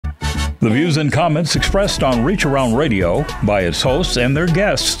The views and comments expressed on Reach Around Radio by its hosts and their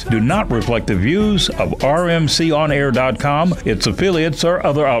guests do not reflect the views of RMCOnAir.com, its affiliates, or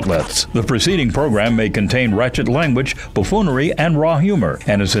other outlets. The preceding program may contain ratchet language, buffoonery, and raw humor,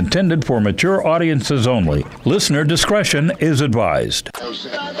 and is intended for mature audiences only. Listener discretion is advised.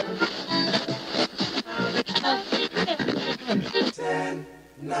 10,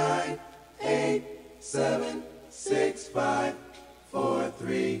 9, 8, 7, 6, 5, 4,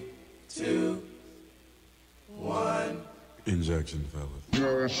 3, 2, 1. Injection, fellas.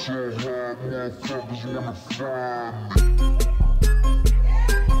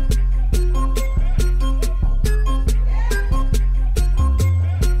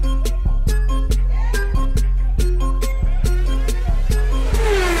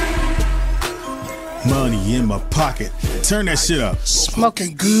 Money in my pocket. Turn that shit up.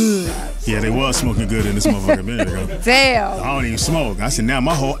 Smoking good. Yeah, they was smoking good in this motherfucker a minute ago. Damn. I don't even smoke. I said, now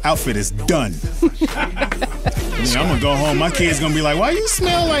my whole outfit is done. I'm gonna go home. My kid's gonna be like, why you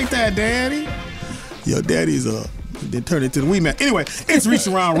smell like that, Daddy? Your daddy's then turn it to the wee man. Anyway, it's Reach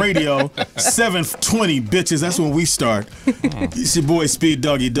Around Radio, 7:20, bitches. That's when we start. It's your boy Speed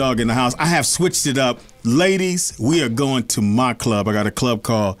Doggy Dog in the house. I have switched it up. Ladies, we are going to my club. I got a club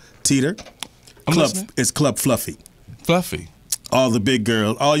called Teeter. It's Club Fluffy. Fluffy. All the big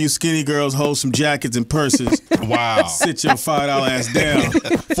girls, all you skinny girls, hold some jackets and purses. Wow. Sit your $5 ass down.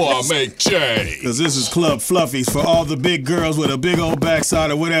 For I make change. Because this is Club Fluffies for all the big girls with a big old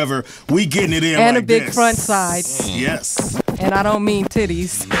backside or whatever. We getting it in and like a big this. front side. Yes. And I don't mean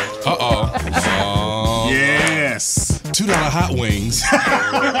titties. Uh-oh. Yes. $2 hot wings.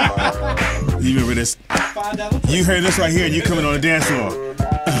 You remember this? You heard this right here and you coming on the dance floor.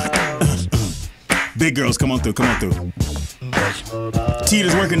 Big girls, come on through, come on through.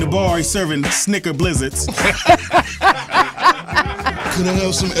 Teeter's working the bar, he's serving Snicker Blizzards. Can I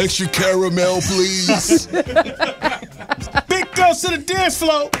have some extra caramel, please? Big girls to the dance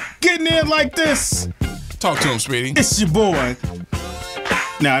floor, getting in like this. Talk to him, Speedy. It's your boy.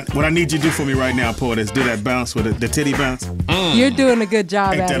 Now, what I need you to do for me right now, Paul, is do that bounce with the titty bounce. You're doing a good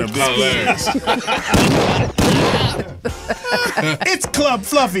job Ain't at that it. It's Club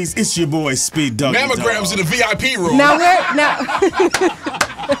Fluffies. It's your boy Speed Doggy Dog. Mammograms in the VIP room.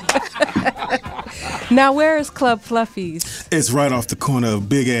 Now where is Club Fluffies? It's right off the corner of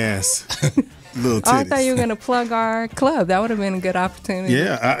big ass little titties. Oh, I thought you were gonna plug our club. That would have been a good opportunity.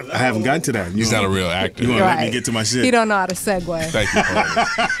 Yeah, I haven't gotten to that. He's not a real actor. You want to let me get to my shit? He don't know how to segue. Thank you, Paul.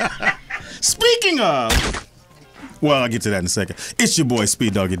 Speaking of, well, I'll get to that in a second. It's your boy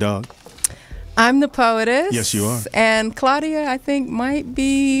Speed Doggy Dog. I'm the poetess. Yes, you are. And Claudia, I think, might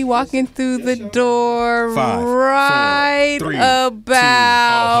be walking through the door 5, right 4, 3,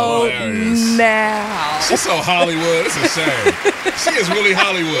 about 2. now. She's so Hollywood. It's a shame. She is really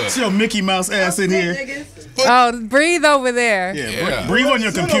Hollywood. It's your Mickey Mouse ass in here. Oh, breathe over there. Yeah. Breathe on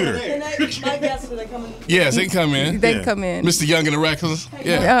your computer. Yes, they come in. They come in. Mr. Young and the Reckless.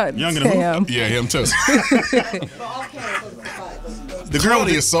 Yeah. Young and the Sam. Yeah, him too. The girl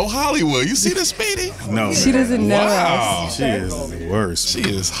is so Hollywood. You see this, Speedy? No. She doesn't know Wow. us. She is the worst. She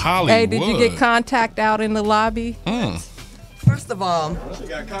is Hollywood. Hey, did you get contact out in the lobby? First of all,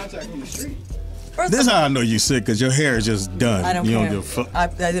 This is how I know you sick, because your hair is just done. I don't you care. Don't give a fuck. I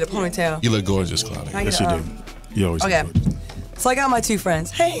did a ponytail. You look gorgeous, Claudia. I Yes, get, you do. You always Okay. look good. So I got my two friends.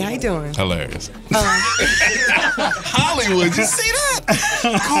 Hey, how you doing? Hilarious. Hollywood, you see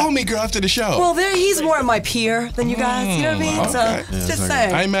that? Call me, girl, after the show. Well, he's more of my peer than you guys. You know what I mean? Okay. So just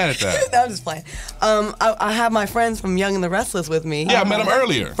saying. I ain't mad at that. No, I'm just playing. I have my friends from Young and the Restless with me. Yeah, I met them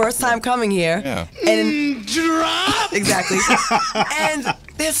earlier. First time coming here. Yeah. And drop. Exactly. And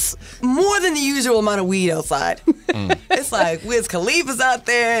there's more than the usual amount of weed outside. It's like Wiz Khalifa's out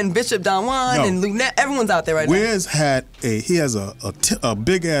there and Bishop Don Juan and Luenell. Everyone's out there right now. Wiz has a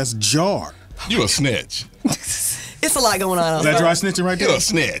big ass jar. You a snitch. It's a lot going on. Is that dry snitching right there? You a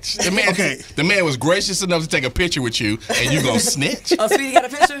snitch. The man, the man was gracious enough to take a picture with you, and you gonna snitch? Oh, Speedy got a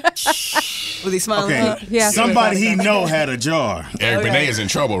picture? Was he smiling? Okay. Yeah. Somebody he know had a jar. Eric Benet is in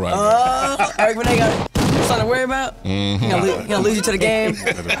trouble right now. Eric Benet got something to worry about? He gonna lose you to the game?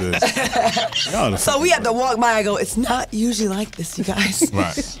 So we had to walk by and go, it's not usually like this, you guys.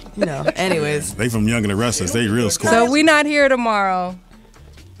 Right. You know, anyways. They from Young and the Restless. They real squad. So we're not here tomorrow.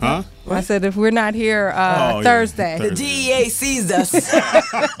 Huh? I said if we're not here Thursday. The DEA seized us.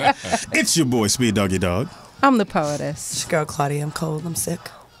 It's your boy Speed Doggy Dog. I'm the poetess. It's your girl Claudia. I'm cold. I'm sick.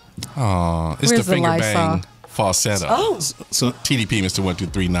 Oh, it's Where's the finger the Lysol? bang falsetto. Oh. So TDP, Mr.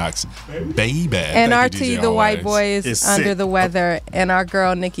 123 Knox, baby. And Thank you, Archie, DJ the white Always. boy, is It's under sick. the weather, and our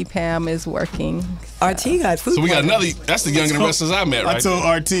girl Nikki Pam is working. RT got food. So we got poisoning. another. That's the younger Restless I met, right? I told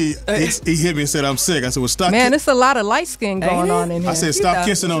RT, he hit me and said, I'm sick. I said, well, stop. Man, it's a lot of light skin going on in here. I said, stop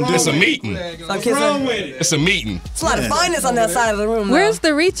kissing on It's a Dylan. meeting. Stop kissing. It's a meeting. It's a lot of fineness on that side of the room. Where's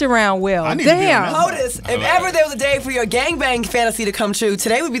the reach around Will? I need to be on Damn. that. POTUS? If ever there was a day for your gangbang fantasy to come true,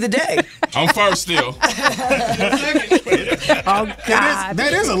 today would be the day. I'm first still. Oh, God.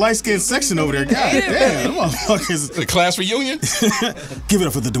 That is a light-skinned section over there. God damn, them motherfuckers. The class reunion. Give it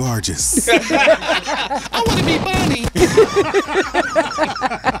up for the Dwarges. I want to be Bonnie.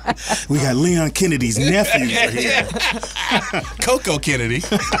 We got Leon Kennedy's nephews are here. Coco Kennedy.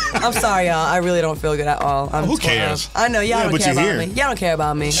 I'm sorry, y'all. I really don't feel good at all. Who cares? I know y'all Yeah, don't but care you're about here. me. Y'all don't care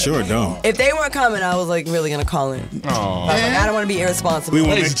about me. Sure don't. If they weren't coming, I was like really gonna call in. Aw. I was like, I don't want to be irresponsible. We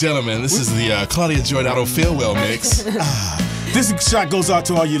won't Ladies and gentlemen, this is the Claudia Giordano Feel Well mix. This shot goes out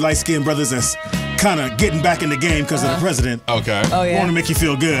to all you light-skinned brothers that's kind of getting back in the game because of the president. Okay. Oh yeah. Want to make you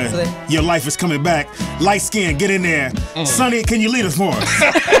feel good. Your life is coming back. Light skin, get in there. Sonny, can you lead us more?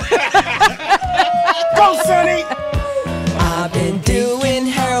 Go, Sonny! I've been doing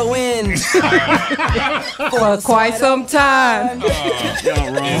heroin For quite some time.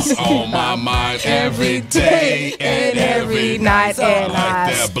 Y'all wrong. It's on my mind every day and every night. And Like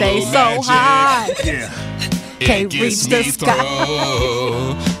I that stay blue so magic. high. Yeah. Can't It gets reach the me sky.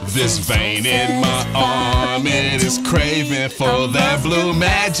 through. This vein in my arm, it is craving for that blue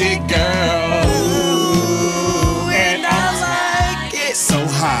magic girl. and I like it So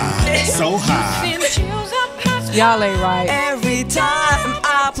high. So high. Y'all ain't right. every time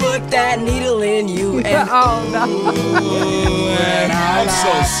I put that needle in you. And Oh, no. I'm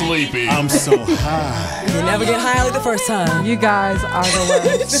so sleepy. I'm so high. you never get high like the first time. You guys are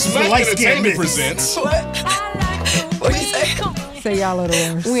the worst. Smack light Entertainment skin mix. presents. What? What'd you say? Say y'all are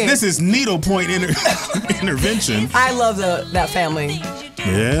the worst. This is needlepoint intervention. I love that family.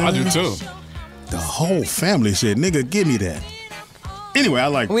 Yeah. I do too. The whole family shit. Nigga, give me that. Anyway, I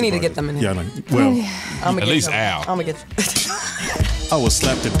like We need to the get them in Yeah, here. I like, well, I'm At least Al. I'm gonna get. I will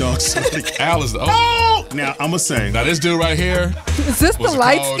slap the dog. Al is the. Oh! Now, I'm going to say. Now this dude right here. Is this the What's it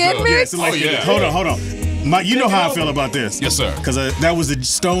light called, skin though? mix? Yes, like, Oh, yeah. Hold on. You know how I feel about this. Yes, sir. Because that was the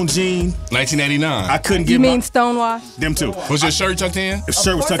Stone Jean. 1989. I couldn't You get mean Stonewash? them two. Was your shirt tucked in? The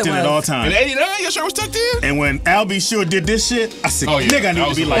shirt was course tucked it in at was. all In times. 89, your shirt was tucked in? And when Al B. Sure did this shit, I said, Oh, yeah. nigga, I need That to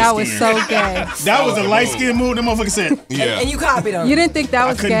was be a- light That was skinned. so gay. That was a the light move. skin move. The motherfucker said, Yeah. And you copied them. You didn't think that I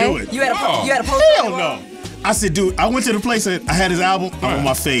was couldn't gay? do it. You had a Oh. poster. Hell no. I said, dude, I went to the place that I had his album on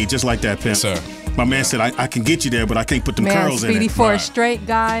my fade, just like that, pimp. Sir. My man said, I can get you there, but I can't put them Man, curls in Speedy, it. for a Right. straight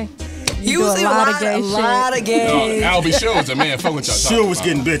guy, you do Usually a lot of gay a lot shit. of gay. Al B. Sure was a man. Fuck what y'all Sure talking was about.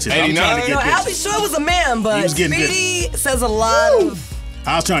 getting bitches. I'm 89? trying to No, get Albie bitches. Shore was a man, but was getting Speedy says a lot of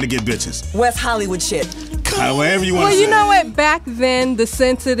I was trying to get bitches. West Hollywood shit. Whatever you want Well, to you say. know what? Back then, the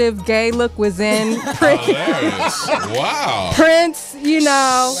sensitive gay look was in. Hilarious. Wow. Prince,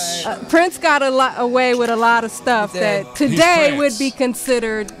 Prince got away with a lot of stuff He did. that today Prince. would be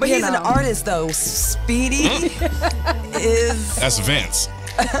considered. But you he's an know. artist, though. Speedy is. That's Vince.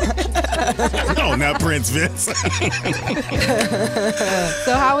 No, not Prince Vince.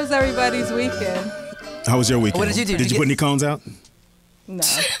 So, how was everybody's weekend? How was your weekend? What did you do? Did Did you you put any cones out? No.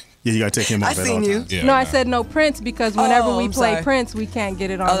 Yeah, you gotta take him off I at all seen you. times. Yeah. No, I said no Prince because whenever Oh, we I'm play sorry. Prince, we can't get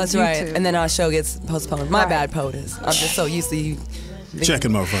it on Oh, that's YouTube. right. And then our show gets postponed. My Right. bad, POTUS. I'm just so used to you.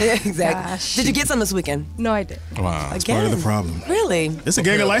 Checking motherfucker. Exactly. Gosh. Did you get some this weekend? No, I didn't. Wow. Again? Part of the problem. Really? It's a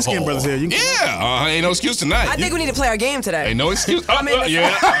gang of light skinned brothers here. You can, Yeah. Ain't no excuse tonight. I think we need to play our game today. Ain't no excuse. I mean,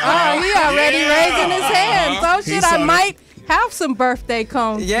 Yeah. Oh, he already raising his hand. So He shit, saw I that. might have some birthday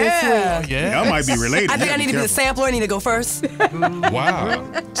cones Yeah. this week. Yeah. I might be related. I think You I need to be the careful. sampler. I need to go first. Wow.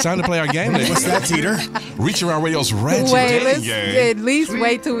 It's time to play our game. What's that, Teeter? Reach Around Radio's Ratchet Wait, Dating let's Game. at least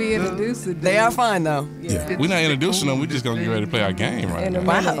wait till we introduce it. They are fine, though. We're not introducing them. We're just going to get ready to play our game right In a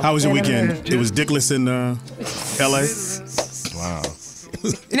now. minute. How was your In a weekend? minute. It was dickless in L.A. Wow.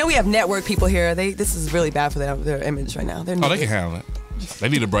 You know, we have network people here. This is really bad for their image right now. They're Oh, they can handle it. They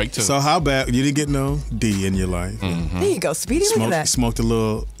need a break, too. So how bad? You didn't get no D in your life. There you go, Speedy. Look at that. Smoked a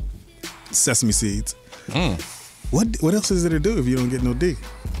little sesame seeds. Mm. What else is there to do if you don't get no D?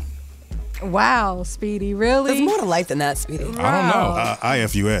 Wow, Speedy, really? There's more to life than that, Speedy. I don't know.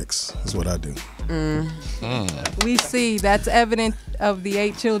 IFUX is what I do. We see that's evident of the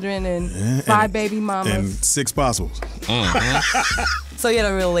 8 children and 5 baby mamas. And 6 possibles. So you had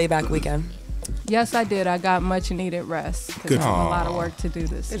a real laid-back weekend. Yes, I did. I got much needed rest because Good. it's a lot of work to do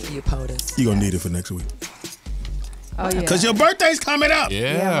this. Good for you, POTUS. You're going to need it for next week. Oh, yeah. Because your birthday's coming up.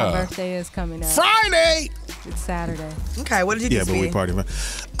 Yeah, my Yeah. birthday is coming up. Friday. It's Saturday. Okay, what did you do, Yeah, but we Speedy? party.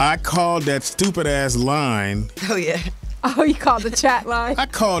 I called that stupid ass line Oh, yeah. Oh, you called the chat line? I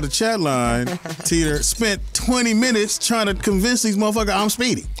called the chat line. Teeter spent 20 minutes trying to convince these motherfuckers I'm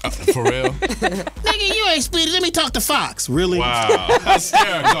Speedy. For real? Nigga, you ain't Speedy. Let me talk to Fox. Really? Wow. That's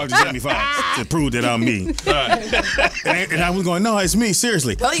scary. Talk to Jamie Foxx to prove that I'm me. And I was going, no, it's me.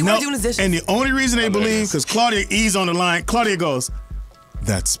 Seriously. Well, you weren't doing his dishes. And the only reason they believe, because Claudia E's on the line, Claudia goes,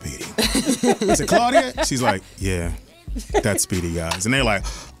 that's Speedy. I said, Claudia? She's like, yeah, that's Speedy, guys. And they're like,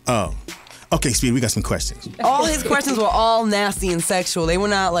 oh. Okay, Speedy, we got some questions. All his questions were all nasty and sexual. They were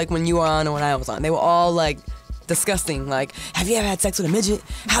not like when you were on or when I was on. They were all like disgusting. Like, have you ever had sex with a midget?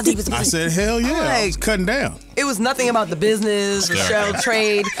 How deep is the I pussy? said, hell yeah. I was Like, cutting down. it was nothing about the business, the show,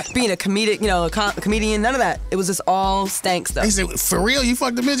 trade, being a comedic, a comedian, none of that. It was just all stank stuff. They said, for real, you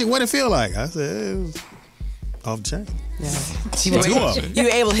fucked a midget? What'd it feel like? I said, it was off the chain. Yeah. Two of them. You were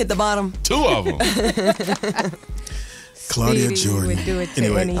able to hit the bottom. 2 of them. Claudia Speedy Jordan. would do it to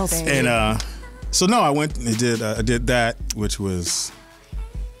Anyway, anything. and so no, I went and did that, which was,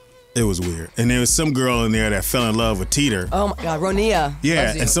 it was weird. And there was some girl in there that fell in love with Teeter. Oh my God, Ronia. Yeah,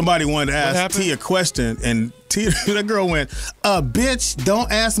 loves you. and somebody wanted to ask happened? T a question, and Teeter, that girl went, bitch,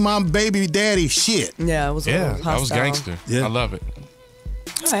 don't ask my baby daddy shit. Yeah, it was a Yeah, little I was hostile. gangster. Yeah. I love it.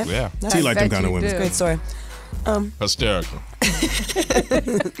 All right. Yeah. All T right. like them bet kind of you women. do. Great story. Hysterical.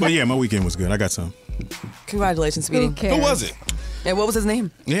 But yeah, my weekend was good. I got some. Congratulations, Speedy. Who cares? Who was it? And what was his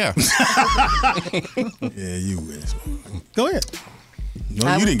name? Yeah. Yeah, you wish. Go ahead.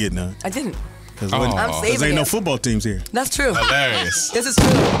 No, you didn't get none. I didn't. Because Oh. I'm saving ain't no it. football teams here. That's true. Hilarious. This is true.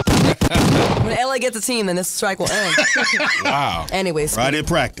 When LA gets a team, then this strike will end. Wow. Anyways, Right Speedy, at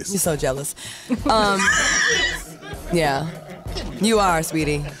practice. you're so jealous. Yeah. You are,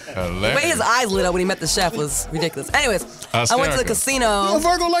 Speedy. The way his Hilarious. eyes lit up when he met the chef was ridiculous. Anyways, I went to the Hysterical. You a casino.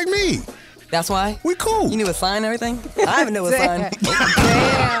 Virgo like me. That's why? We cool. You knew his sign and everything? I even knew his sign.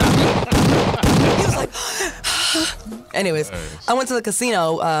 Damn. He was like, anyways, I went to the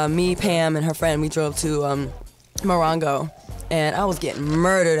casino. Me, Pam, and her friend, we drove to Morongo. And I was getting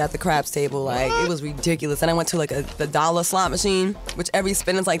murdered at the craps table. Like, it was ridiculous. And I went to like the dollar slot machine, which every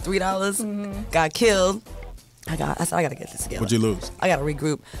spin is like $3. Got killed. I said, I gotta get this together. What'd you lose? I gotta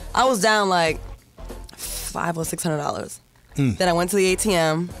regroup. I was down like $500 or $600. Then I went to the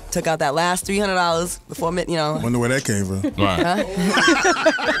ATM, took out that last $300 before Wonder where that came from. Right.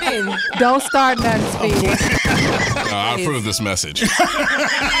 Don't start nothing, Speedy. I approve this message.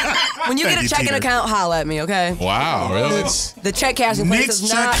 When you get Thank a you, checking Teeter. account, holla at me, okay? Wow, really? The check cashing place Nick's is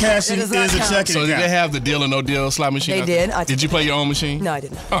check not. cashing it does not is a count. checking So did account. they have the deal or no deal slot machine? They out there? did. I Did you play your own machine? No, I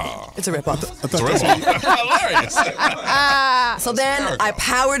didn't. Oh. It's a ripoff. It's hilarious. So then I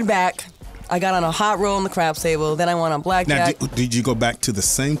powered back. I got on a hot roll on the craps table. Then I went on Now, blackjack. did you go back to the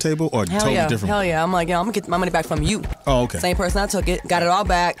same table or Hell totally yeah, different? hell yeah. I'm like, I'm gonna get my money back from you. Oh, okay. Same person I took it, got it all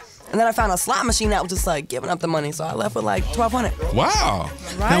back. And then I found a slot machine that was just like giving up the money. So I left with like $1,200. Wow.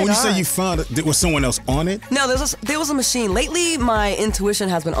 Now, when you say on. you found it, was someone else on it? No, there was a machine. Lately, my intuition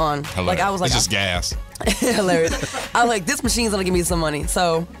has been on. Hilarious. Like I was like, it's just gas. hilarious. I was like, this machine's gonna give me some money.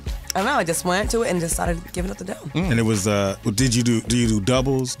 So I don't know. I just went to it and just started giving up the dough. And it was, do you do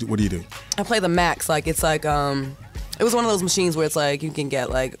doubles? What do you do? I play the max. Like it's like it was one of those machines where it's like you can get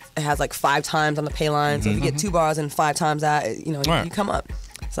like it has like 5 times on the pay line. So if you get 2 bars and 5 times that, Right. you come up.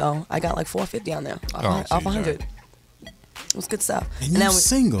 So I got like 450 on there off 100. It was good stuff. And now you're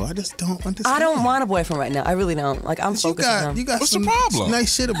single. I just don't understand. I don't want a boyfriend right now. I really don't. Like I'm You focused on him. got What's the some problem?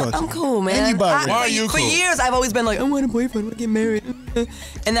 nice shit about you. I'm cool, man. And you about Why are it. you For cool? years, I've always been like, I want a boyfriend, I want to get married.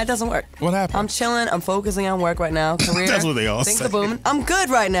 And that doesn't work. What happened? I'm chilling. I'm focusing on work right now. Career. That's what they all Things say. are booming. I'm good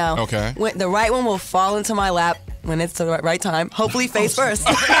right now. Okay. When the right one will fall into my lap when it's the right time. Hopefully face first.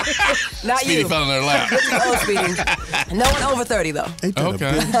 Not Speedy you. fell in their lap. Oh, Speedy. No one over 30, though. Ain't that a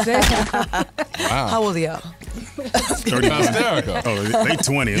Okay. bitch? How old are y'all? 30. Hysterical. Oh, they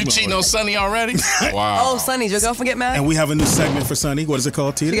 20. You cheating on Sonny already? Wow. Oh, Sonny, did your girlfriend get mad? And we have a new segment for Sonny. What is it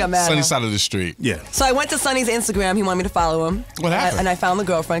called, Tita? She got mad. Sunny huh? side of the street. Yeah. So I went to Sonny's Instagram. He wanted me to follow him. What happened? And I found the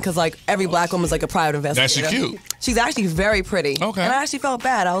girlfriend because like every black woman is like a private That's investigator. cute. She's actually very pretty. Okay. And I actually felt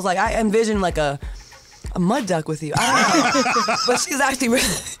bad. I was like, I envisioned like a mud duck with you. I don't know. But she's actually really...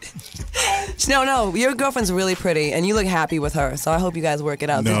 No, your girlfriend's really pretty and you look happy with her. So I hope you guys work it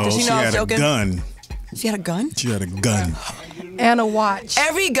out. No, Does she she know I had was a joking? gun. She had a gun? She had a gun. And a watch.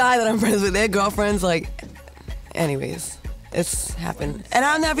 Every guy that I'm friends with, their girlfriends, like... Anyways, it's happened. And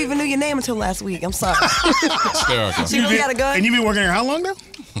I never even knew your name until last week. I'm sorry. Hysterical. She really had a gun? And you've been working here how long now?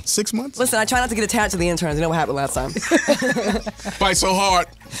 6 months? Listen, I try not to get attached to the interns. You know what happened last time. Fight so hard.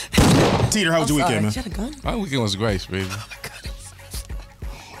 Teeter, how was your Sorry. weekend, man? She had a gun? My weekend was great, Speedy.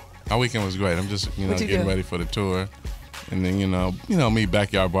 My weekend was great. I'm just, What you getting do? ready for the tour. And then, me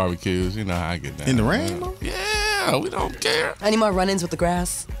backyard barbecues. You know how I get down. In the rain? Yeah, Yeah, we don't care. Any more run-ins with the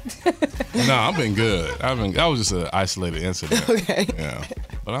grass? No, I've been good. That was just an isolated incident. Okay. Yeah,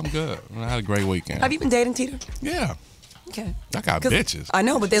 but I'm good. I had a great weekend. Have you been dating, Teeter? Yeah. Okay. I got bitches. I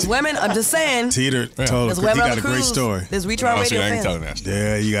know, but there's women. I'm just saying. Teeter told There's us he women on got the a great cruise. story. There's Reach Around Radio I ain't fans. telling that story.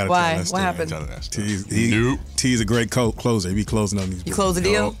 Yeah, you got to tell Why? that What story. happened? I ain't telling that story. T's a great closer. He be closing on these. You close the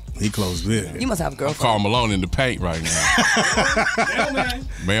deal? He closed it. You must have a girlfriend. Carl Malone in the paint right now.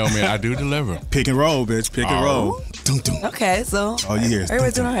 Mailman, I do deliver. Pick and roll, bitch. Pick and roll. Dun, dun. Okay, so All you hear is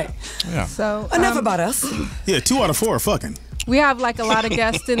everybody's dun, doing dun. all right. Yeah. So Enough about us. Yeah, 2 out of 4 are fucking. we have like a lot of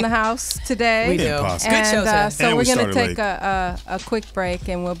guests in the house today. We do. Impossible. Good show today. So And we're we going to started take a quick break,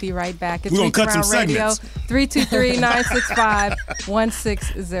 and we'll be right back. It's We're gonna Reach cut some Around Radio, segments.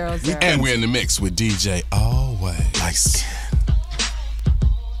 323-965-1600. And we're in the mix with DJ Always. Nice.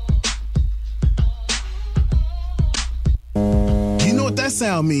 You know what that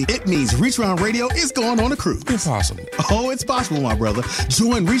sound means? It means Reach Around Radio is going on a cruise. Impossible. Oh, it's possible, my brother.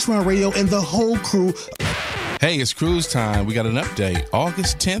 Join Reach Around Radio and the whole crew. Hey, it's cruise time. We got an update.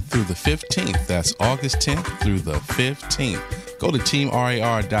 August 10th through the 15th. That's August 10th through the 15th. Go to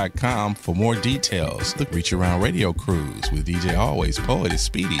teamrar.com for more details. The Reach Around Radio Cruise with DJ Always, Poet is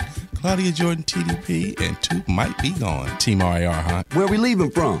Speedy, Claudia Jordan, TDP, and 2 might be gone. Team RAR, huh? Where we leaving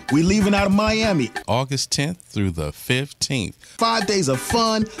from? We leaving out of Miami. August 10th through the 15th. 5 days of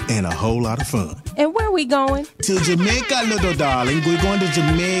fun and a whole lot of fun. And where we going? To Jamaica, little darling. We're going to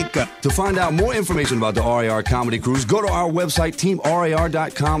Jamaica. To find out more information about the RAR Comedy Cruise, go to our website,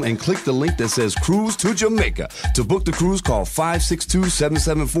 teamrar.com, and click the link that says Cruise to Jamaica. To book the cruise, call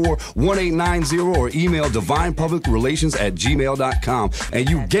 562-774-1890 or email divinepublicrelations@gmail.com. And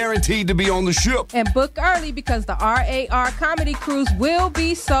you guaranteed to be on the ship. And book early because the RAR Comedy Cruise will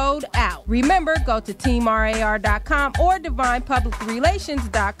be sold out. Remember, go to teamrar.com or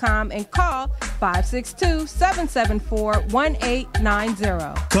divinepublicrelations.com and call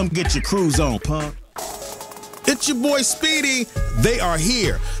 562-774-1890. Come get your cruise on, punk. It's your boy Speedy. They are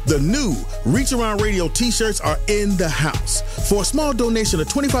here. The new Reach Around Radio t-shirts are in the house. For a small donation of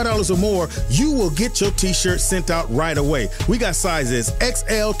 $25 or more, you will get your t-shirt sent out right away. We got sizes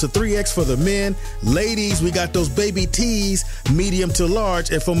XL to 3X for the men. Ladies, we got those baby tees, medium to large.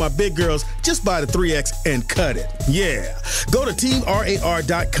 And for my big girls, just buy the 3X and cut it. Yeah. Go to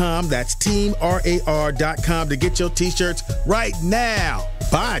teamrar.com. That's teamrar.com to get your t-shirts right now.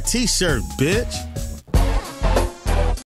 Buy a t-shirt, bitch.